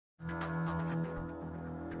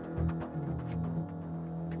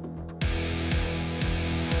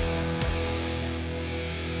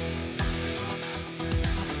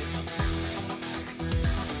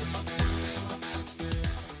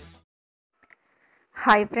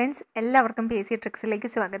Hi friends, എല്ലാവർക്കും PSC ട്രിക്സിലേക്ക്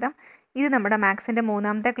സ്വാഗതം. ഇത് നമ്മുടെ മാത്സിൻ്റെ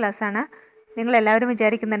 3ാമത്തെ ക്ലാസ്സാണ്. നിങ്ങളെല്ലാവരും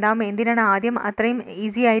വിചാരിക്കുന്നുണ്ടാവും എന്തിനാണ് ആദ്യം അത്രയും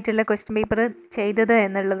ഈസി ആയിട്ടുള്ള ക്വസ്റ്റ്യൻ പേപ്പർ ചെയ്തത്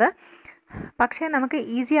എന്നുള്ളത്. പക്ഷേ നമുക്ക്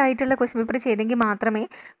ഈസി ആയിട്ടുള്ള ക്വസ്റ്റ്യൻ പേപ്പർ ചെയ്തെങ്കിൽ മാത്രമേ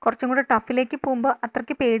കുറച്ചും കൂടെ ടഫിലേക്ക് പോകുമ്പോൾ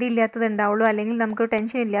അത്രയ്ക്ക് പേടിയില്ലാത്തത് ഉണ്ടാവുള്ളൂ, അല്ലെങ്കിൽ നമുക്ക്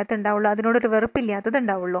ടെൻഷൻ ഇല്ലാത്തത് ഉണ്ടാവുള്ളൂ, അതിനോടൊരു വെറുപ്പില്ലാത്തത്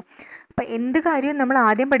ഉണ്ടാവുള്ളൂ. അപ്പോൾ എന്ത് കാര്യവും നമ്മൾ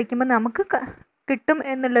ആദ്യം പഠിക്കുമ്പോൾ നമുക്ക് കിട്ടും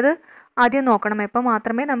എന്നുള്ളത് ആദ്യം നോക്കണം. അപ്പോൾ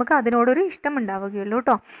മാത്രമേ നമുക്ക് അതിനോടൊരു ഇഷ്ടം ഉണ്ടാവുകയുള്ളൂ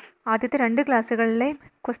കേട്ടോ. ആദ്യത്തെ 2 ക്ലാസ്സുകളിലെ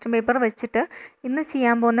ക്വസ്റ്റ്യൻ പേപ്പർ വെച്ചിട്ട് ഇന്ന്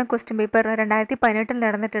ചെയ്യാൻ പോകുന്ന ക്വസ്റ്റ്യൻ പേപ്പർ 2018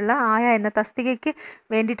 നടന്നിട്ടുള്ള ആയ എന്ന തസ്തികയ്ക്ക്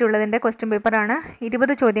വേണ്ടിയിട്ടുള്ളതിൻ്റെ ക്വസ്റ്റ്യൻ പേപ്പറാണ്.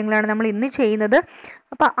 20 ചോദ്യങ്ങളാണ് നമ്മൾ ഇന്ന് ചെയ്യുന്നത്.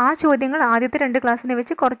 അപ്പോൾ ആ ചോദ്യങ്ങൾ ആദ്യത്തെ 2 ക്ലാസ്സിനെ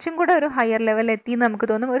വെച്ച് കുറച്ചും കൂടെ ഒരു ഹയർ ലെവലിൽ എത്തിയെന്ന് നമുക്ക്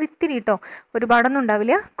തോന്നും. ഒരു ഇത്തിരി കേട്ടോ, ഒരുപാടൊന്നും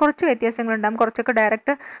ഉണ്ടാവില്ല, കുറച്ച് വ്യത്യാസങ്ങളുണ്ടാകും. കുറച്ചൊക്കെ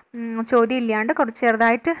ഡയറക്റ്റ് ചോദ്യം ഇല്ലാണ്ട് കുറച്ച്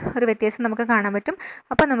ചെറുതായിട്ട് ഒരു വ്യത്യാസം നമുക്ക് കാണാൻ പറ്റും.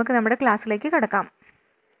 അപ്പോൾ നമുക്ക് നമ്മുടെ ക്ലാസ്സിലേക്ക് കിടക്കാം.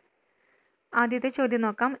 ആദ്യത്തെ ചോദ്യം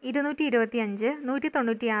നോക്കാം. 225,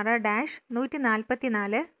 196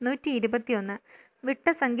 -144 121 വിട്ട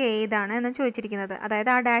സംഖ്യ ഏതാണ് എന്ന് ചോദിച്ചിരിക്കുന്നത്. അതായത്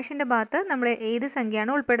ആ ഡാഷിൻ്റെ ഭാഗത്ത് നമ്മൾ ഏത്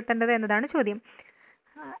സംഖ്യയാണ് ഉൾപ്പെടുത്തേണ്ടത് എന്നതാണ് ചോദ്യം.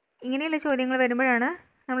 ഇങ്ങനെയുള്ള ചോദ്യങ്ങൾ വരുമ്പോഴാണ്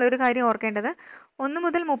നമ്മളൊരു കാര്യം ഓർക്കേണ്ടത്. 1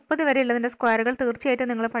 മുതൽ 30 വരെ ഉള്ളതിൻ്റെ സ്ക്വയറുകൾ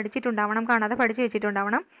തീർച്ചയായിട്ടും നിങ്ങൾ പഠിച്ചിട്ടുണ്ടാവണം, കാണാതെ പഠിച്ചു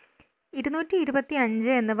വെച്ചിട്ടുണ്ടാവണം.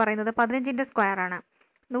 225 എന്ന് പറയുന്നത് 15ൻ്റെ സ്ക്വയറാണ്.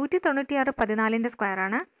 196 14ൻ്റെ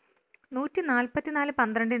സ്ക്വയറാണ്. 144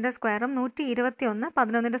 12ൻ്റെ സ്ക്വയറും 121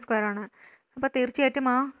 11ൻ്റെ സ്ക്വയറാണ്. അപ്പോൾ തീർച്ചയായിട്ടും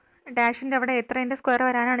ആ ഡാഷിൻ്റെ അവിടെ എത്രേൻ്റെ സ്ക്വയർ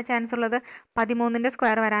വരാനാണ് ചാൻസ് ഉള്ളത്? 13ൻ്റെ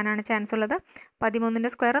സ്ക്വയർ വരാനാണ് ചാൻസ് ഉള്ളത്. 13ൻ്റെ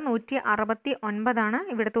സ്ക്വയർ 169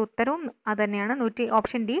 ഇവിടുത്തെ ഉത്തരവും അതുതന്നെയാണ്.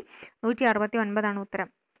 ഓപ്ഷൻ ഡി 169 ഉത്തരം.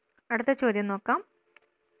 അടുത്ത ചോദ്യം നോക്കാം.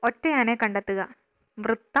 ഒറ്റയാനെ കണ്ടെത്തുക.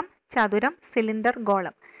 വൃത്തം, ചതുരം, സിലിണ്ടർ,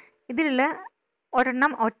 ഗോളം. ഇതിലുള്ള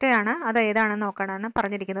ഒരെണ്ണം ഒറ്റയാണ്, അത് ഏതാണെന്ന് നോക്കാനാണ്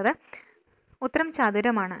പറഞ്ഞിരിക്കുന്നത്. ഉത്തരം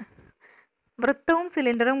ചതുരമാണ്. വൃത്തവും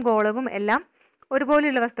സിലിണ്ടറും ഗോളവും എല്ലാം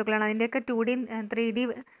ഒരുപോലെയുള്ള വസ്തുക്കളാണ്. അതിൻ്റെയൊക്കെ 2D 3D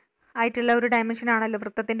ആയിട്ടുള്ള ഒരു ഡയമെൻഷനാണല്ലോ.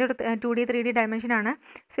 വൃത്തത്തിൻ്റെ ഒരു 2D 3D ഡയമെൻഷനാണ്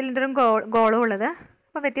സിലിണ്ടറും ഗോളവും ഉള്ളത്.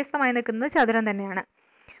 അപ്പോൾ വ്യത്യസ്തമായി നിൽക്കുന്നത് ചതുരം തന്നെയാണ്.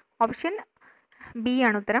 ഓപ്ഷൻ ബി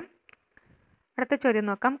ആണ് ഉത്തരം. അടുത്ത ചോദ്യം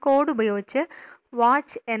നോക്കാം. കോഡ് ഉപയോഗിച്ച്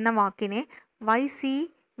വാച്ച് എന്ന വാക്കിനെ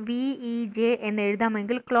YCVEJ എന്ന്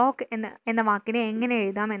എഴുതാമെങ്കിൽ ക്ലോക്ക് എന്ന വാക്കിനെ എങ്ങനെ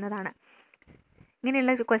എഴുതാം എന്നതാണ്.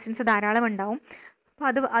 ഇങ്ങനെയുള്ള ക്വസ്റ്റ്യൻസ് ധാരാളം ഉണ്ടാവും. അപ്പോൾ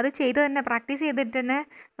അത് ചെയ്ത് തന്നെ പ്രാക്ടീസ് ചെയ്തിട്ട് തന്നെ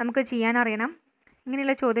നമുക്ക് ചെയ്യാൻ അറിയണം.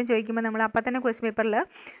 ഇങ്ങനെയുള്ള ചോദ്യം ചോദിക്കുമ്പോൾ നമ്മൾ അപ്പം തന്നെ ക്വസ്റ്റ്യൻ പേപ്പറിൽ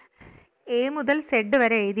A മുതൽ Z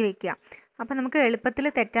വരെ എഴുതി വയ്ക്കുക. അപ്പോൾ നമുക്ക് എളുപ്പത്തിൽ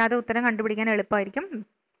തെറ്റാതെ ഉത്തരം കണ്ടുപിടിക്കാൻ എളുപ്പമായിരിക്കും.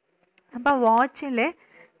 അപ്പോൾ വാച്ച്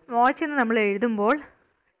എന്ന് നമ്മൾ എഴുതുമ്പോൾ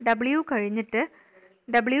W കഴിഞ്ഞിട്ട്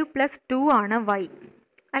W+2 ആണ് Y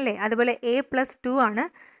അല്ലേ. അതുപോലെ A+2 ആണ്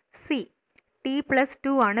C,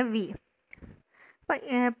 T+2 ആണ് V. അപ്പോൾ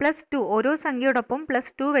 +2 ഓരോ സംഖ്യയോടൊപ്പം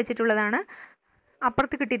 +2 വെച്ചിട്ടുള്ളതാണ്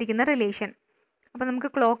അപ്പുറത്ത് കിട്ടിയിരിക്കുന്ന റിലേഷൻ. അപ്പോൾ നമുക്ക്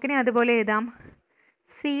ക്ലോക്കിനെ അതുപോലെ എഴുതാം.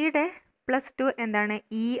 സിയുടെ +2 എന്താണ്?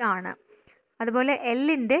 E ആണ്. അതുപോലെ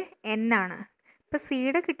Lൻ്റെ N ആണ്. ഇപ്പോൾ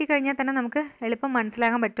സിയുടെ കിട്ടിക്കഴിഞ്ഞാൽ തന്നെ നമുക്ക് എളുപ്പം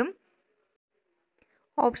മനസ്സിലാക്കാൻ പറ്റും.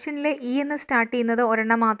 ഓപ്ഷനിൽ E എന്ന് സ്റ്റാർട്ട് ചെയ്യുന്നത്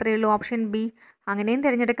ഒരെണ്ണം മാത്രമേ ഉള്ളൂ, ഓപ്ഷൻ ബി. അങ്ങനെയും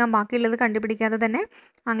തിരഞ്ഞെടുക്കാം. ബാക്കിയുള്ളത് കണ്ടുപിടിക്കാതെ തന്നെ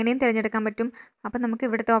അങ്ങനെയും തിരഞ്ഞെടുക്കാൻ പറ്റും. അപ്പോൾ നമുക്ക്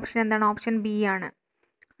ഇവിടുത്തെ ഓപ്ഷൻ എന്താണ്? ഓപ്ഷൻ ബി ആണ്.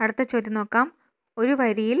 അടുത്ത ചോദ്യം നോക്കാം. ഒരു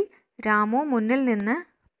വരിയിൽ രാമു മുന്നിൽ നിന്ന്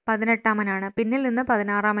 18-മനാണ്, പിന്നിൽ നിന്ന്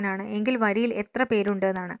 16-മനാണ് എങ്കിൽ വരിയിൽ എത്ര പേരുണ്ട്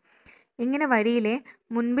എന്നാണ്. ഇങ്ങനെ വരിയിലെ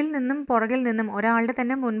മുൻപിൽ നിന്നും പുറകിൽ നിന്നും ഒരാളുടെ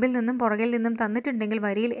തന്നെ മുൻപിൽ നിന്നും പുറകിൽ നിന്നും തന്നിട്ടുണ്ടെങ്കിൽ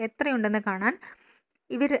വരിയിൽ എത്രയുണ്ടെന്ന് കാണാൻ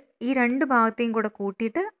ഈ 2 ഭാഗത്തെയും കൂടെ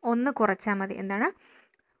കൂട്ടിയിട്ട് 1 കുറച്ചാൽ മതി. എന്താണ്?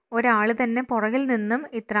 ഒരാൾ തന്നെ പുറകിൽ നിന്നും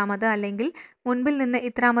ഇത്രാമത് അല്ലെങ്കിൽ മുൻപിൽ നിന്ന്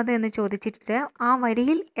ഇത്രാമത് എന്ന് ചോദിച്ചിട്ട് ആ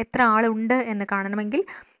വരിയിൽ എത്ര ആളുണ്ട് എന്ന് കാണണമെങ്കിൽ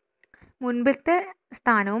മുൻപിലത്തെ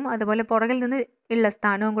സ്ഥാനവും അതുപോലെ പുറകിൽ നിന്ന് ഉള്ള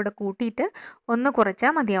സ്ഥാനവും കൂടെ കൂട്ടിയിട്ട് 1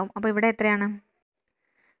 കുറച്ചാൽ മതിയാവും. അപ്പോൾ ഇവിടെ എത്രയാണ്?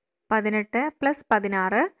 18 +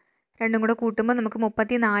 16 രണ്ടും കൂടെ കൂട്ടുമ്പോൾ നമുക്ക്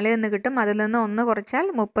 34 എന്ന് കിട്ടും. അതിൽ നിന്ന് 1 കുറച്ചാൽ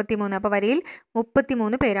 33. അപ്പോൾ വരിയിൽ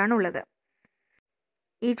 33 പേരാണുള്ളത്.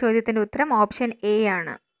 ഈ ചോദ്യത്തിൻ്റെ ഉത്തരം ഓപ്ഷൻ എ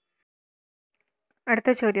ആണ്. അടുത്ത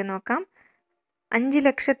ചോദ്യം നോക്കാം.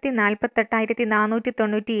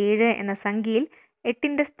 5,48,497 എന്ന സംഖ്യയിൽ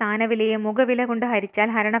 8ൻ്റെ സ്ഥാനവിലയെ മുഖവില കൊണ്ട് ഹരിച്ചാൽ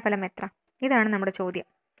ഹരണഫലം എത്ര? ഇതാണ് നമ്മുടെ ചോദ്യം.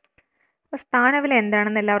 അപ്പോൾ സ്ഥാനവില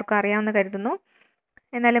എന്താണെന്ന് എല്ലാവർക്കും അറിയാമെന്ന് കരുതുന്നു.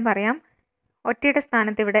 എന്നാലും പറയാം. ഒറ്റയുടെ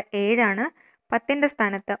സ്ഥാനത്ത് ഇവിടെ 7 ആണ്, 10ൻ്റെ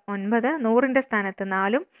സ്ഥാനത്ത് 9, 100ൻ്റെ സ്ഥാനത്ത്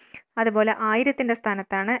 4, അതുപോലെ 1000ൻ്റെ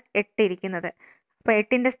സ്ഥാനത്താണ് 8 ഇരിക്കുന്നത്. അപ്പോൾ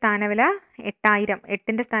 8ൻ്റെ സ്ഥാനവില 8000.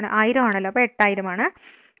 8ൻ്റെ സ്ഥാനം 1000 ആണല്ലോ, അപ്പോൾ 8000 ആണ്.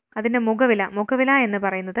 അതിൻ്റെ മുഖവില എന്ന്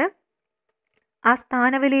പറയുന്നത് ആ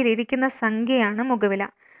സ്ഥാനവിലയിൽ ഇരിക്കുന്ന സംഖ്യയാണ് മുഖവില.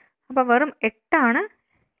 അപ്പോൾ വെറും 8 ആണ്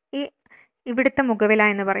ഇവിടുത്തെ മുഖവില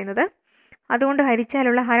എന്ന് പറയുന്നത്. അതുകൊണ്ട്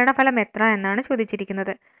ഹരിച്ചാലുള്ള ഹരണഫലം എത്ര എന്നാണ്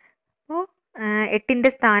ചോദിച്ചിരിക്കുന്നത്. അപ്പോൾ 8ൻ്റെ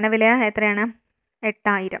സ്ഥാനവില എത്രയാണ്?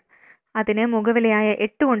 8000. അതിനെ മുഖവിലയായ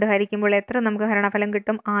 8 കൊണ്ട് ഹരിക്കുമ്പോൾ എത്ര നമുക്ക് ഹരണഫലം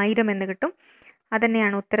കിട്ടും? 1000 എന്ന് കിട്ടും.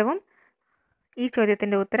 അതുതന്നെയാണ് ഉത്തരവും. ഈ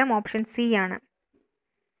ചോദ്യത്തിൻ്റെ ഉത്തരം ഓപ്ഷൻ സി ആണ്.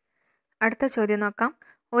 അടുത്ത ചോദ്യം നോക്കാം.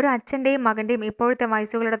 ഒരു അച്ഛൻ്റെയും മകൻ്റെയും ഇപ്പോഴത്തെ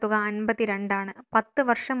വയസ്സുകളുടെ തുക 52 ആണ്. 10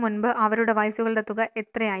 വർഷം മുൻപ് അവരുടെ വയസ്സുകളുടെ തുക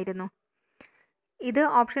എത്രയായിരുന്നു? ഇത്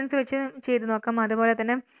ഓപ്ഷൻസ് വെച്ച് ചെയ്ത് നോക്കാം. അതുപോലെ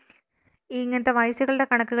തന്നെ ഇങ്ങനത്തെ വയസ്സുകളുടെ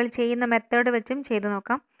കണക്കുകൾ ചെയ്യുന്ന മെത്തേഡ് വെച്ചും ചെയ്ത്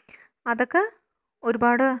നോക്കാം. അതൊക്കെ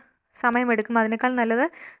ഒരുപാട് സമയമെടുക്കും. അതിനേക്കാൾ നല്ലത്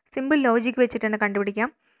സിമ്പിൾ ലോജിക്ക് വെച്ചിട്ട് തന്നെ കണ്ടുപിടിക്കാം.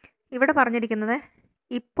 ഇവിടെ പറഞ്ഞിരിക്കുന്നത്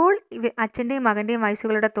ഇപ്പോൾ അച്ഛൻ്റെയും മകൻ്റെയും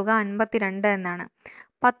വയസ്സുകളുടെ തുക 52 എന്നാണ്.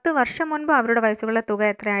 10 വർഷം മുൻപ് അവരുടെ വയസ്സുകളുടെ തുക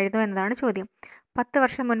എത്രയായിരുന്നു എന്നതാണ് ചോദ്യം. 10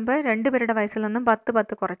 വർഷം മുൻപ് രണ്ടുപേരുടെ വയസ്സിൽ നിന്നും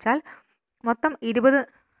 10 കുറച്ചാൽ മൊത്തം 20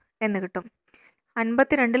 എന്ന് കിട്ടും.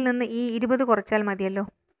 52 നിന്ന് ഈ 20 കുറച്ചാൽ മതിയല്ലോ.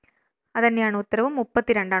 അതുതന്നെയാണ് ഉത്തരവും.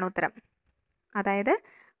 32 ഉത്തരം. അതായത്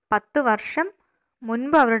 10 വർഷം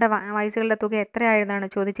മുൻപ് അവരുടെ വയസ്സുകളുടെ തുക എത്രയായിരുന്നാണ്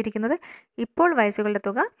ചോദിച്ചിരിക്കുന്നത്. ഇപ്പോൾ വയസ്സുകളുടെ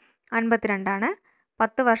തുക 52 ആണ്.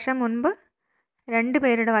 10 വർഷം മുൻപ്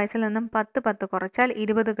രണ്ടുപേരുടെ വയസ്സിൽ നിന്നും 10 കുറച്ചാൽ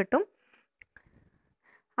 20 കിട്ടും.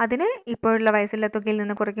 അതിന് ഇപ്പോഴുള്ള വയസ്സുള്ള തുകയിൽ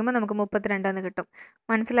നിന്ന് കുറയ്ക്കുമ്പോൾ നമുക്ക് 32 എന്ന് കിട്ടും.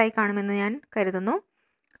 മനസ്സിലായി കാണുമെന്ന് ഞാൻ കരുതുന്നു.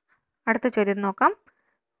 അടുത്ത ചോദ്യം നോക്കാം.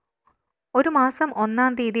 ഒരു മാസം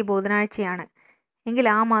 1-ാം തീയതി ബുധനാഴ്ചയാണ് എങ്കിൽ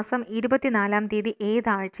ആ മാസം 24-ാം തീയതി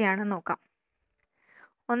ഏതാഴ്ചയാണെന്ന് നോക്കാം.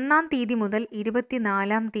 1-ാം തീയതി മുതൽ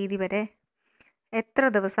 24-ാം തീയതി വരെ എത്ര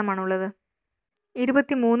ദിവസമാണുള്ളത്?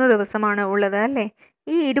 23 ദിവസമാണ് ഉള്ളത് അല്ലേ?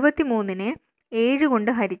 ഈ 23-നെ 7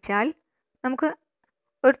 കൊണ്ട് ഹരിച്ചാൽ നമുക്ക്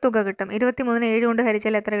ഒരു തുക കിട്ടും. 23-നെ 7 കൊണ്ട്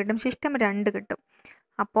ഹരിച്ചാൽ എത്ര കിട്ടും? ശിഷ്ടം 2 കിട്ടും.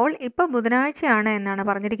 അപ്പോൾ ഇപ്പോൾ ബുധനാഴ്ചയാണ് എന്നാണ്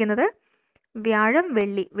പറഞ്ഞിരിക്കുന്നത്. വ്യാഴം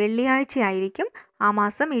വെള്ളിയാഴ്ചയായിരിക്കും ആ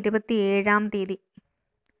മാസം 27-ാം തീയതി.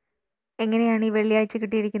 എങ്ങനെയാണ് ഈ വെള്ളിയാഴ്ച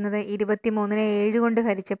കിട്ടിയിരിക്കുന്നത്? 23-നെ 7 കൊണ്ട്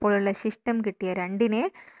ഹരിച്ചപ്പോഴുള്ള ശിഷ്ടം കിട്ടിയ 2-നെ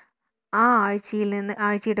ആ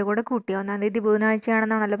ആഴ്ചയുടെ കൂടെ കൂട്ടി. 1-ാം തീയതി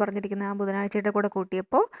ബുധനാഴ്ചയാണെന്നാണല്ലോ പറഞ്ഞിരിക്കുന്നത്. ആ ബുധനാഴ്ചയുടെ കൂടെ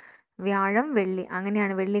കൂട്ടിയപ്പോൾ വ്യാഴം വെള്ളി,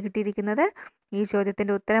 അങ്ങനെയാണ് വെള്ളി കിട്ടിയിരിക്കുന്നത്. ഈ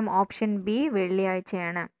ചോദ്യത്തിൻ്റെ ഉത്തരം ഓപ്ഷൻ ബി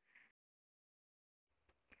വെള്ളിയാഴ്ചയാണ്.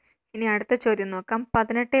 ഇനി അടുത്ത ചോദ്യം നോക്കാം.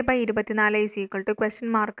 18/24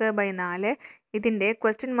 (?) ഇതിൻ്റെ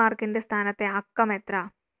ക്വസ്റ്റ്യൻ മാർക്കിൻ്റെ സ്ഥാനത്തെ അക്കം എത്ര?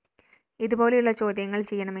 ഇതുപോലെയുള്ള ചോദ്യങ്ങൾ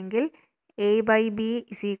ചെയ്യണമെങ്കിൽ a/b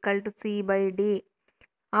 = c/d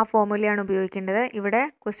ആ ഫോർമുലയാണ് ഉപയോഗിക്കേണ്ടത്. ഇവിടെ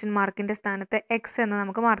ക്വസ്റ്റ്യൻ മാർക്കിൻ്റെ സ്ഥാനത്ത് എക്സ് എന്ന്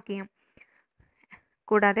നമുക്ക് മാർക്ക് ചെയ്യാം.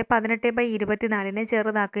 കൂടാതെ 18/24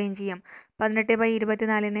 ചെറുതാക്കുകയും ചെയ്യാം.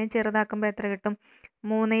 18/24 ചെറുതാക്കുമ്പോൾ എത്ര കിട്ടും?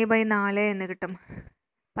 3/4 എന്ന് കിട്ടും.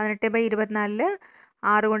 18/24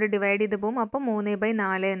 6 കൊണ്ട് ഡിവൈഡ് ചെയ്ത് പോവും. അപ്പോൾ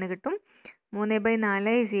 3/4 എന്ന് കിട്ടും.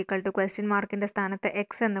 3/4 ക്വസ്റ്റ്യൻ മാർക്കിൻ്റെ സ്ഥാനത്ത്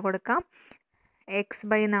എക്സ് എന്ന് കൊടുക്കാം.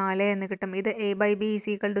 x/4 എന്ന് കിട്ടും. ഇത് a/b =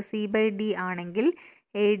 c/d ആണെങ്കിൽ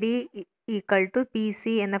AD = PC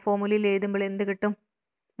എന്ന ഫോർമുലയിൽ എഴുതുമ്പോൾ എന്ത് കിട്ടും?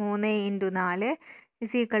 3 × 4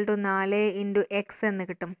 = 4 × x എന്ന്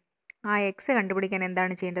കിട്ടും. ആ എക്സ് കണ്ടുപിടിക്കാൻ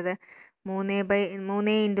എന്താണ് ചെയ്യേണ്ടത്? 3 ×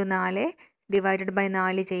 4 /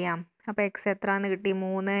 4 ചെയ്യാം. അപ്പോൾ എക്സ് എത്രയെന്ന് കിട്ടി?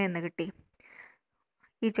 3 എന്ന് കിട്ടി.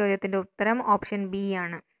 ഈ ചോദ്യത്തിൻ്റെ ഉത്തരം ഓപ്ഷൻ ബി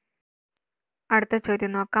ആണ്. അടുത്ത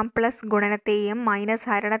ചോദ്യം നോക്കാം. പ്ലസ് ഗുണനത്തെയും മൈനസ്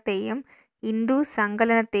ഹരണത്തെയും ഇൻറ്റു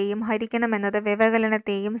സങ്കലനത്തെയും ഹരിക്കണം എന്നത്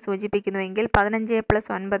വ്യവകലനത്തെയും സൂചിപ്പിക്കുന്നുവെങ്കിൽ 15 +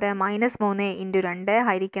 9 - 3 × 2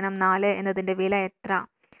 ഹരിക്കണം 4 എന്നതിൻ്റെ വില എത്ര?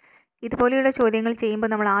 ഇതുപോലെയുള്ള ചോദ്യങ്ങൾ ചെയ്യുമ്പോൾ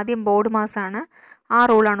നമ്മൾ ആദ്യം ബോർഡ് മാസാണ് ആ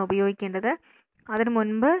റൂളാണ് ഉപയോഗിക്കേണ്ടത്. അതിനു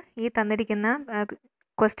മുൻപ് ഈ തന്നിരിക്കുന്ന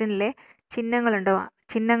ക്വസ്റ്റ്യനിലെ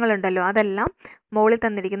ചിഹ്നങ്ങളുണ്ടല്ലോ അതെല്ലാം മുകളിൽ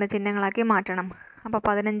തന്നിരിക്കുന്ന ചിഹ്നങ്ങളാക്കി മാറ്റണം. അപ്പോൾ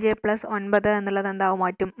 15 + 9 എന്നുള്ളത്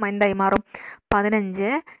എന്തായി മാറും? 15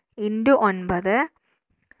 × 9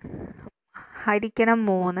 ഹരിക്കണം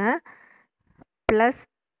 3 +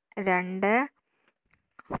 2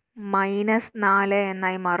 - 4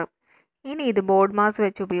 എന്നായി മാറും. ഇനി ഇത് ബോർഡ് മാസ്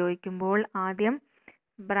വെച്ച് ഉപയോഗിക്കുമ്പോൾ ആദ്യം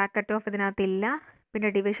ബ്രാക്കറ്റ് ഓഫ് ഇതിനകത്തില്ല, പിന്നെ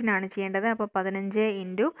ഡിവിഷനാണ് ചെയ്യേണ്ടത്. അപ്പോൾ 15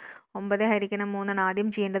 × 9 ഹരിക്കണം 3 ആണ് ആദ്യം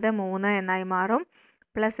ചെയ്യേണ്ടത്. 3 എന്നായി മാറും.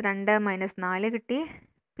 +2 - 4 കിട്ടി.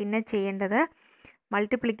 പിന്നെ ചെയ്യേണ്ടത്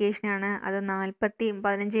മൾട്ടിപ്ലിക്കേഷനാണ്. അത് 15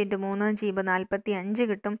 × 3 ചെയ്യുമ്പോൾ 45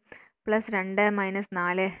 കിട്ടും. +2 -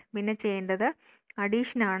 4 പിന്നെ ചെയ്യേണ്ടത്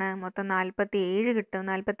അഡീഷനാണ്. മൊത്തം 47 കിട്ടും.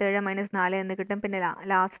 47 - 4 എന്ന് കിട്ടും. പിന്നെ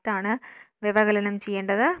ലാസ്റ്റാണ് വ്യവകലനം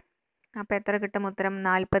ചെയ്യേണ്ടത്. അപ്പോൾ എത്ര കിട്ടും? ഉത്തരം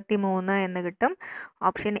 43 എന്ന് കിട്ടും.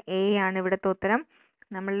 ഓപ്ഷൻ എ ആണ് ഇവിടുത്തെ ഉത്തരം.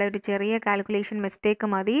 നമ്മളുടെ ഒരു ചെറിയ കാൽക്കുലേഷൻ മിസ്റ്റേക്ക്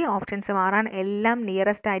മതി ഓപ്ഷൻസ് മാറാൻ. എല്ലാം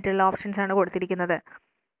നിയറസ്റ്റ് ആയിട്ടുള്ള ഓപ്ഷൻസാണ് കൊടുത്തിരിക്കുന്നത്.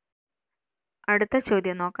 അടുത്ത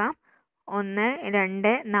ചോദ്യം നോക്കാം. 1,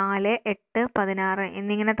 2, 4, 8, 16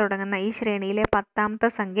 എന്നിങ്ങനെ തുടങ്ങുന്ന ഈ ശ്രേണിയിലെ 10ാമത്തെ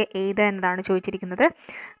സംഖ്യ ഏത് എന്നതാണ് ചോദിച്ചിരിക്കുന്നത്.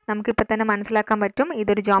 നമുക്കിപ്പോൾ തന്നെ മനസ്സിലാക്കാൻ പറ്റും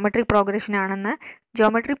ഇതൊരു ജോമെട്രിക് പ്രോഗ്രഷൻ ആണെന്ന്.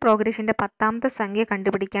 ജോമെട്രിക് പ്രോഗ്രഷൻ്റെ 10ാമത്തെ സംഖ്യ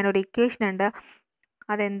കണ്ടുപിടിക്കാൻ ഒരു ഇക്വേഷൻ ഉണ്ട്.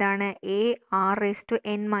 അതെന്താണ്?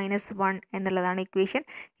 AR⁻n - 1 എന്നുള്ളതാണ് ഇക്വേഷൻ.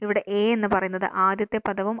 ഇവിടെ A എന്ന് പറയുന്നത് ആദ്യത്തെ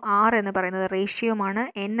പദവും R എന്ന് പറയുന്നത് റേഷ്യോയുമാണ്.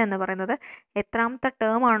 N എന്ന് പറയുന്നത് എത്രാമത്തെ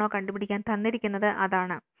ടേം ആണോ കണ്ടുപിടിക്കാൻ തന്നിരിക്കുന്നത്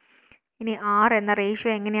അതാണ്. ഇനി R എന്ന റേഷ്യോ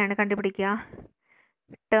എങ്ങനെയാണ് കണ്ടുപിടിക്കുക?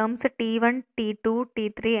 ടേംസ് T1, T2,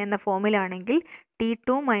 T3 എന്ന ഫോമിലാണെങ്കിൽ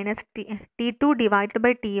T2 minus T2 divided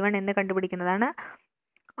by T1 എന്ന് കണ്ടുപിടിക്കുന്നതാണ്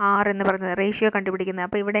R എന്ന് പറയുന്നത്, റേഷ്യോ കണ്ടുപിടിക്കുന്നത്.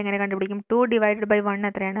 അപ്പോൾ ഇവിടെ എങ്ങനെ കണ്ടുപിടിക്കും? 2 ഡിവൈഡഡ് ബൈ 1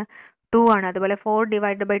 എത്രയാണ്? 2 ആണ്. അതുപോലെ 4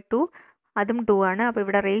 ഡിവൈഡഡ് ബൈ 2 അതും 2 ആണ്. അപ്പോൾ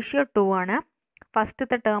ഇവിടെ റേഷ്യോ 2 ആണ്.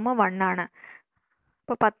 ഫസ്റ്റത്തെ ടേം 1 ആണ്.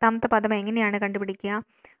 അപ്പോൾ 10ാമത്തെ പദം എങ്ങനെയാണ് കണ്ടുപിടിക്കുക?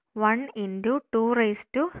 1 ഇൻറ്റു 2 റേസ്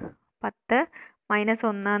ടു 10 മൈനസ്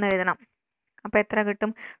 1 എന്ന് എഴുതണം. അപ്പോൾ എത്ര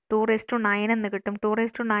കിട്ടും? 2/9 എന്ന് കിട്ടും.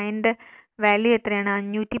 2/9ൻ്റെ വാല്യൂ എത്രയാണ്?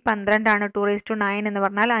 512 ആണ്. 2/9 എന്ന്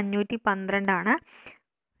പറഞ്ഞാൽ 512 ആണ്.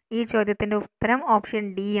 ഈ ചോദ്യത്തിൻ്റെ ഉത്തരം ഓപ്ഷൻ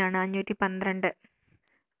ഡി ആണ്, 512.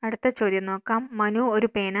 അടുത്ത ചോദ്യം നോക്കാം. മനു ഒരു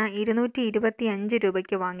പേന 225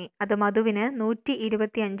 രൂപയ്ക്ക് വാങ്ങി. അത് മധുവിന്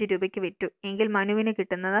 125 രൂപയ്ക്ക് വിറ്റു. എങ്കിൽ മനുവിന്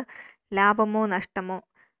കിട്ടുന്നത് ലാഭമോ നഷ്ടമോ?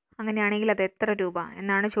 അങ്ങനെയാണെങ്കിൽ അത് എത്ര രൂപ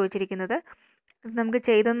എന്നാണ് ചോദിച്ചിരിക്കുന്നത്. ഇത് നമുക്ക്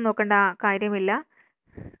ചെയ്തൊന്നും നോക്കേണ്ട കാര്യമില്ല.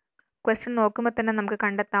 ക്വസ്റ്റ്യൻ നോക്കുമ്പോൾ തന്നെ നമുക്ക്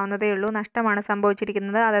കണ്ടെത്താവുന്നതേ ഉള്ളൂ. നഷ്ടമാണ്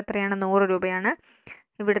സംഭവിച്ചിരിക്കുന്നത്. അത് എത്രയാണ്? 100 രൂപയാണ്.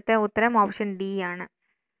 ഇവിടുത്തെ ഉത്തരം ഓപ്ഷൻ ഡി ആണ്.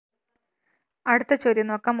 അടുത്ത ചോദ്യം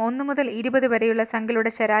നോക്കാം. 1 മുതൽ 20 വരെയുള്ള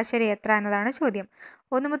സംഖ്യകളുടെ ശരാശരി എത്ര എന്നതാണ് ചോദ്യം.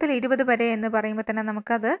 1 മുതൽ 20 വരെ എന്ന് പറയുമ്പോൾ തന്നെ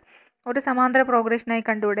നമുക്കത് ഒരു സമാന്തര പ്രോഗ്രഷനായി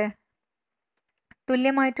കണ്ടുകൂടെ?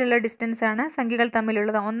 തുല്യമായിട്ടുള്ള ഡിസ്റ്റൻസ് ആണ് സംഖ്യകൾ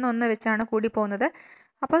തമ്മിലുള്ളത്. 1 വെച്ചാണ് കൂടി പോകുന്നത്.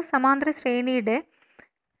 അപ്പോൾ സമാന്തര ശ്രേണിയുടെ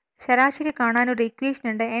ശരാശരി കാണാൻ ഒരു ഇക്വേഷൻ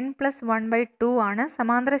ഉണ്ട്. n+1/2 ആണ്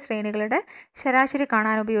സമാന്തര ശ്രേണികളുടെ ശരാശരി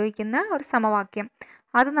കാണാൻ ഉപയോഗിക്കുന്ന ഒരു സമവാക്യം.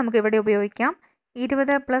 അത് നമുക്ക് ഇവിടെ ഉപയോഗിക്കാം.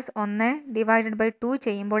 20 + 1 ഡിവൈഡഡ് ബൈ 2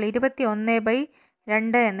 ചെയ്യുമ്പോൾ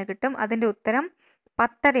 21/2 എന്ന് കിട്ടും. അതിൻ്റെ ഉത്തരം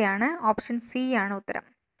 10.5 ആണ്. ഓപ്ഷൻ സി ആണ് ഉത്തരം.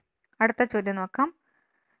 അടുത്ത ചോദ്യം നോക്കാം.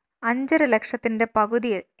 5.5 ലക്ഷത്തിൻ്റെ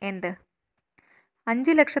പകുതി എന്ത്?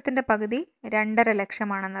 5 ലക്ഷത്തിൻ്റെ പകുതി 2.5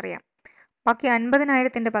 ലക്ഷമാണെന്നറിയാം. ബാക്കി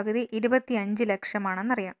 50,000ത്തിൻ്റെ പകുതി 25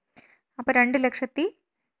 ലക്ഷമാണെന്നറിയാം. അപ്പോൾ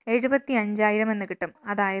 2,75,000 എന്ന് കിട്ടും.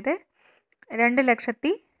 അതായത്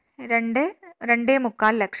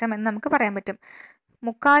 2,02,4 ലക്ഷം എന്ന് നമുക്ക് പറയാൻ പറ്റും.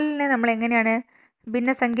 മുക്കാലിനെ നമ്മൾ എങ്ങനെയാണ്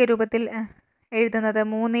ഭിന്നസംഖ്യ രൂപത്തിൽ എഴുതുന്നത്?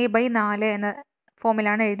 3/4 എന്ന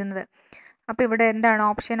ഫോമിലാണ് എഴുതുന്നത്. അപ്പോൾ ഇവിടെ എന്താണ്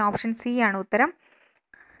ഓപ്ഷൻ സി ആണ് ഉത്തരം.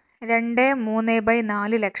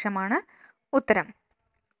 2/3/4 ലക്ഷമാണ് ഉത്തരം.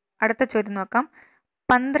 അടുത്ത ചോദ്യം നോക്കാം.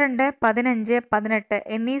 12, 15, 18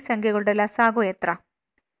 എന്നീ സംഖ്യകളുടെ ലസാഗു എത്ര?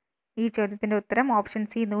 ഈ ചോദ്യത്തിൻ്റെ ഉത്തരം ഓപ്ഷൻ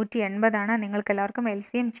സി 180 ആണ്. നിങ്ങൾക്കെല്ലാവർക്കും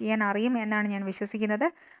LCM ചെയ്യാൻ അറിയും എന്നാണ് ഞാൻ വിശ്വസിക്കുന്നത്.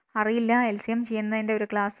 അറിയില്ല, LCM ചെയ്യുന്നതിൻ്റെ ഒരു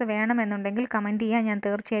ക്ലാസ് വേണമെന്നുണ്ടെങ്കിൽ കമൻറ്റ് ചെയ്യുക. ഞാൻ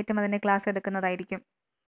തീർച്ചയായിട്ടും അതിൻ്റെ ക്ലാസ് എടുക്കുന്നതായിരിക്കും.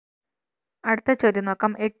 അടുത്ത ചോദ്യം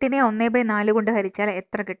നോക്കാം. 8നെ 1/4 കൊണ്ട് ഹരിച്ചാൽ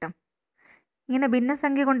എത്ര കിട്ടും? ഇങ്ങനെ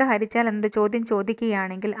ഭിന്നസംഖ്യ കൊണ്ട് ഹരിച്ചാൽ എന്നൊരു ചോദ്യം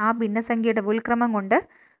ചോദിക്കുകയാണെങ്കിൽ ആ ഭിന്നസംഖ്യയുടെ ഉൽക്രമം കൊണ്ട്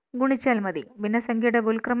ഗുണിച്ചാൽ മതി. ഭിന്നസംഖ്യയുടെ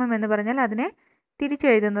ഉൽക്രമം എന്ന് പറഞ്ഞാൽ അതിനെ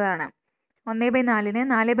തിരിച്ചെഴുതുന്നതാണ്. 1/4നെ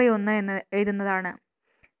 4/1 എന്ന് എഴുതുന്നതാണ്.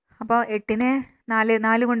 അപ്പോൾ 8നെ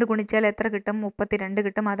 4 കൊണ്ട് ഗുണിച്ചാൽ എത്ര കിട്ടും? 32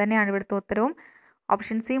 കിട്ടും. അതുതന്നെയാണ് ഇവിടുത്തെ ഉത്തരവും.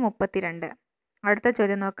 Option C 32. അടുത്ത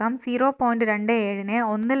ചോദ്യം നോക്കാം. 0.27നെ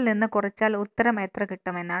 1ൽ നിന്ന് കുറച്ചാൽ ഉത്തരം എത്ര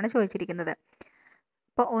കിട്ടും എന്നാണ് ചോദിച്ചിരിക്കുന്നത്.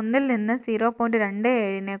 അപ്പോൾ 1ൽ നിന്ന്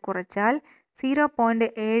 0.27നെ കുറച്ചാൽ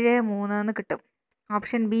 0.73 എന്ന് കിട്ടും.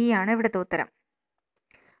 ഓപ്ഷൻ ബി ആണ് ഇവിടുത്തെ ഉത്തരം.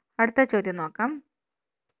 അടുത്ത ചോദ്യം നോക്കാം.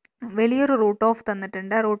 വലിയൊരു റൂട്ട് ഓഫ്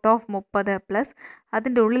തന്നിട്ടുണ്ട്. റൂട്ട് ഓഫ് 30 പ്ലസ്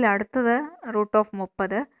അതിൻ്റെ ഉള്ളിൽ അടുത്തത് റൂട്ട് ഓഫ്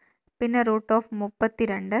 30, പിന്നെ റൂട്ട് ഓഫ്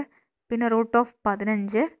 32, പിന്നെ root of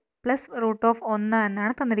 15 plus root of 1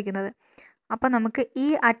 എന്നാണ് തന്നിരിക്കുന്നത്. അപ്പോൾ നമുക്ക് ഈ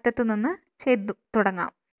അറ്റത്ത് നിന്ന് ചെയ്തു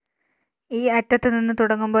തുടങ്ങാം. ഈ അറ്റത്ത് നിന്ന്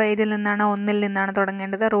തുടങ്ങുമ്പോൾ ഇതിൽ നിന്നാണ് 1ൽ നിന്നാണ്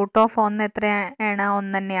തുടങ്ങേണ്ടത്. റൂട്ട് ഓഫ് 1 എത്രയാണ്? 1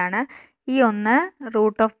 തന്നെയാണ്. ഈ 1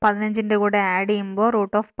 റൂട്ട് ഓഫ് 15ൻ്റെ കൂടെ ആഡ് ചെയ്യുമ്പോൾ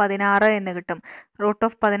റൂട്ട് ഓഫ് 16 എന്ന് കിട്ടും. റൂട്ട്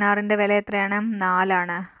ഓഫ് 16ൻ്റെ വില എത്രയാണ്? 4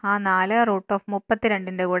 ആണ്. ആ 4 റൂട്ട് ഓഫ്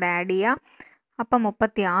 32ൻ്റെ കൂടെ ആഡ് ചെയ്യുക. അപ്പം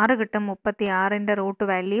 36 കിട്ടും. 36ൻ്റെ റൂട്ട്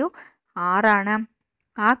വാല്യൂ 6 ആണ്.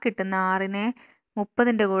 ആ കിട്ടുന്ന 6നെ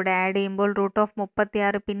 30ൻ്റെ കൂടെ ആഡ് ചെയ്യുമ്പോൾ റൂട്ട് ഓഫ്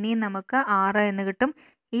 36 പിന്നെയും നമുക്ക് 6 എന്ന് കിട്ടും.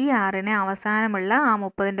 ഈ 6നെ അവസാനമുള്ള ആ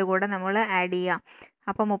 30ൻ്റെ കൂടെ നമ്മൾ ആഡ് ചെയ്യുക.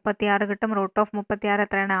 അപ്പോൾ 36 കിട്ടും. റൂട്ട് ഓഫ് 36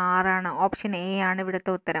 എത്രയാണ്? 6 ആണ്. ഓപ്ഷൻ എ ആണ്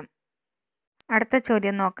ഇവിടുത്തെ ഉത്തരം. അടുത്ത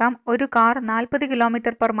ചോദ്യം നോക്കാം. ഒരു കാർ 40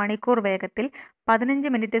 km/മണിക്കൂർ വേഗത്തിൽ 15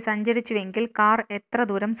 മിനിറ്റ് സഞ്ചരിച്ചുവെങ്കിൽ കാർ എത്ര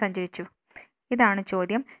ദൂരം സഞ്ചരിച്ചു? ഇതാണ്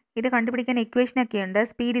ചോദ്യം. ഇത് കണ്ടുപിടിക്കാൻ ഇക്വേഷനൊക്കെ ഉണ്ട്.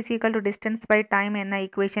 Speed is equal to distance by time എന്ന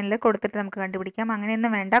ഇക്വേഷനിൽ കൊടുത്തിട്ട് നമുക്ക് കണ്ടുപിടിക്കാം.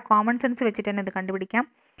 അങ്ങനെയൊന്നും വേണ്ട, കോമൺ സെൻസ് വെച്ചിട്ട് തന്നെ ഇത് കണ്ടുപിടിക്കാം.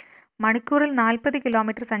 മണിക്കൂറിൽ 40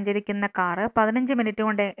 കിലോമീറ്റർ സഞ്ചരിക്കുന്ന കാറ് 15 മിനിറ്റ്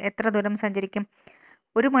കൊണ്ട് എത്ര ദൂരം സഞ്ചരിക്കും?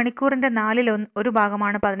 ഒരു മണിക്കൂറിൻ്റെ 1/4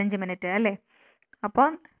 ഭാഗമാണ് 15 മിനിറ്റ് അല്ലേ? അപ്പോൾ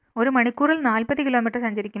ഒരു മണിക്കൂറിൽ 40 കിലോമീറ്റർ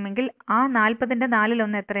സഞ്ചരിക്കുമെങ്കിൽ ആ 40ൻ്റെ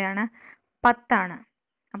 1/4 എത്രയാണ്? 10 ആണ്.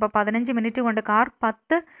 അപ്പോൾ 15 മിനിറ്റ് കൊണ്ട് കാർ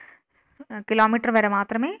 10 കിലോമീറ്റർ വരെ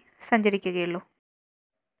മാത്രമേ സഞ്ചരിക്കുകയുള്ളൂ.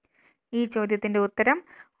 ഈ ചോദ്യത്തിൻ്റെ ഉത്തരം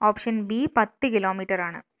ഓപ്ഷൻ ബി 10 കിലോമീറ്റർ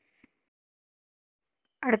ആണ്.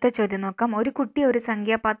 അടുത്ത ചോദ്യം നോക്കാം. ഒരു കുട്ടി ഒരു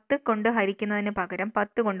സംഖ്യ 10 കൊണ്ട് ഹരിക്കുന്നതിന് പകരം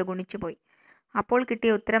 10 കൊണ്ട് ഗുണിച്ചു പോയി. അപ്പോൾ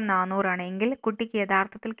കിട്ടിയ ഉത്തരം 400 ആണ്. എങ്കിൽ കുട്ടിക്ക്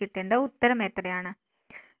യഥാർത്ഥത്തിൽ കിട്ടേണ്ട ഉത്തരം എത്രയാണ്?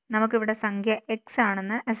 നമുക്കിവിടെ സംഖ്യ എക്സ്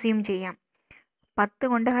ആണെന്ന് അസ്യൂം ചെയ്യാം. 10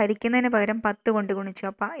 കൊണ്ട് ഹരിക്കുന്നതിന് പകരം 10 കൊണ്ട് ഗുണിച്ചു.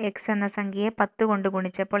 അപ്പോൾ എക്സ് എന്ന സംഖ്യയെ 10 കൊണ്ട്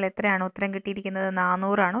ഗുണിച്ചപ്പോൾ എത്രയാണ് ഉത്തരം കിട്ടിയിരിക്കുന്നത്?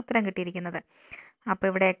 400 ആണ് ഉത്തരം കിട്ടിയിരിക്കുന്നത്. അപ്പോൾ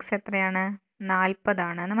ഇവിടെ എക്സ് എത്രയാണ്? 40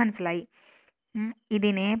 ആണെന്ന് മനസ്സിലായി.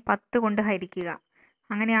 ഇതിനെ 10 കൊണ്ട് ഹരിക്കുക.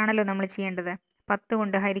 അങ്ങനെയാണല്ലോ നമ്മൾ ചെയ്യേണ്ടത്. 10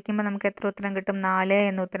 കൊണ്ട് ഹരിക്കുമ്പോൾ നമുക്ക് എത്ര ഉത്തരം കിട്ടും? 4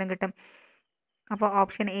 എന്ന ഉത്തരം കിട്ടും. അപ്പോൾ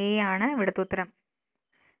ഓപ്ഷൻ എ ആണ് ഇവിടുത്തെ ഉത്തരം.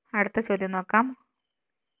 അടുത്ത ചോദ്യം നോക്കാം.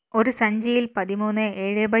 ഒരു സഞ്ചിയിൽ 13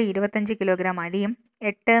 7/25 കിലോഗ്രാം അരിയും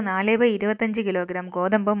 8 4/25 കിലോഗ്രാം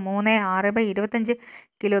ഗോതമ്പും 3 6/25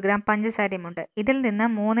 കിലോഗ്രാം പഞ്ചസാരയുമുണ്ട്. ഇതിൽ നിന്ന്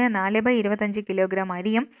 3 4/25 കിലോഗ്രാം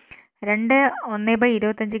അരിയും 2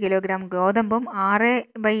 1/25 കിലോഗ്രാം ഗോതമ്പും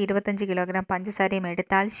 6/25 കിലോഗ്രാം പഞ്ചസാരയും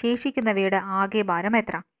എടുത്താൽ ശേഷിക്കുന്നവയുടെ ആകെ ഭാരം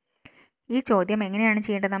എത്ര? ഈ ചോദ്യം എങ്ങനെയാണ്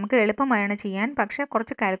ചെയ്യേണ്ടത്? നമുക്ക് എളുപ്പമായാണ് ചെയ്യാൻ, പക്ഷേ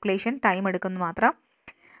കുറച്ച് കാൽക്കുലേഷൻ ടൈം എടുക്കുന്നു മാത്രം.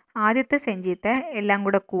 ആദ്യത്തെ സെഞ്ചിത്തെ എല്ലാം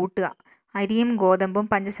കൂടെ കൂട്ടുക. അരിയും ഗോതമ്പും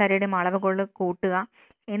പഞ്ചസാരയുടെയും അളവുകൾ കൂട്ടുക.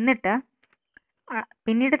 എന്നിട്ട്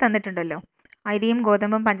പിന്നീട് തന്നിട്ടുണ്ടല്ലോ അരിയും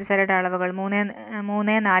ഗോതമ്പും പഞ്ചസാരയുടെ അളവുകൾ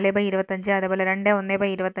 3 4/25, അതുപോലെ 2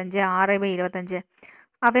 1/25, 6/25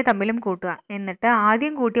 അവയെ തമ്മിലും കൂട്ടുക. എന്നിട്ട്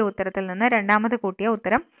ആദ്യം കൂട്ടിയ ഉത്തരത്തിൽ നിന്ന് രണ്ടാമത് കൂട്ടിയ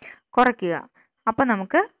ഉത്തരം കുറയ്ക്കുക. അപ്പോൾ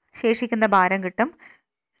നമുക്ക് ശേഷിക്കുന്ന ഭാരം കിട്ടും.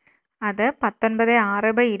 അത് 19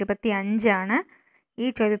 6/25 ആണ്. ഈ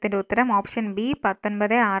ചോദ്യത്തിൻ്റെ ഉത്തരം ഓപ്ഷൻ ബി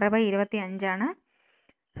 19 6/25 ആണ്.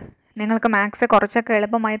 നിങ്ങൾക്ക് മാത്സ് കുറച്ചൊക്കെ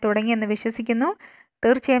എളുപ്പമായി തുടങ്ങിയെന്ന് വിശ്വസിക്കുന്നു.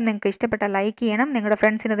 തീർച്ചയായും നിങ്ങൾക്ക് ഇഷ്ടപ്പെട്ട ലൈക്ക് ചെയ്യണം, നിങ്ങളുടെ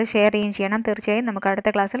ഫ്രണ്ട്സിന് ഇത് ഷെയർ ചെയ്യുകയും ചെയ്യണം. തീർച്ചയായും നമുക്ക് അടുത്ത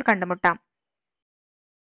ക്ലാസ്സിൽ കണ്ടുമുട്ടാം.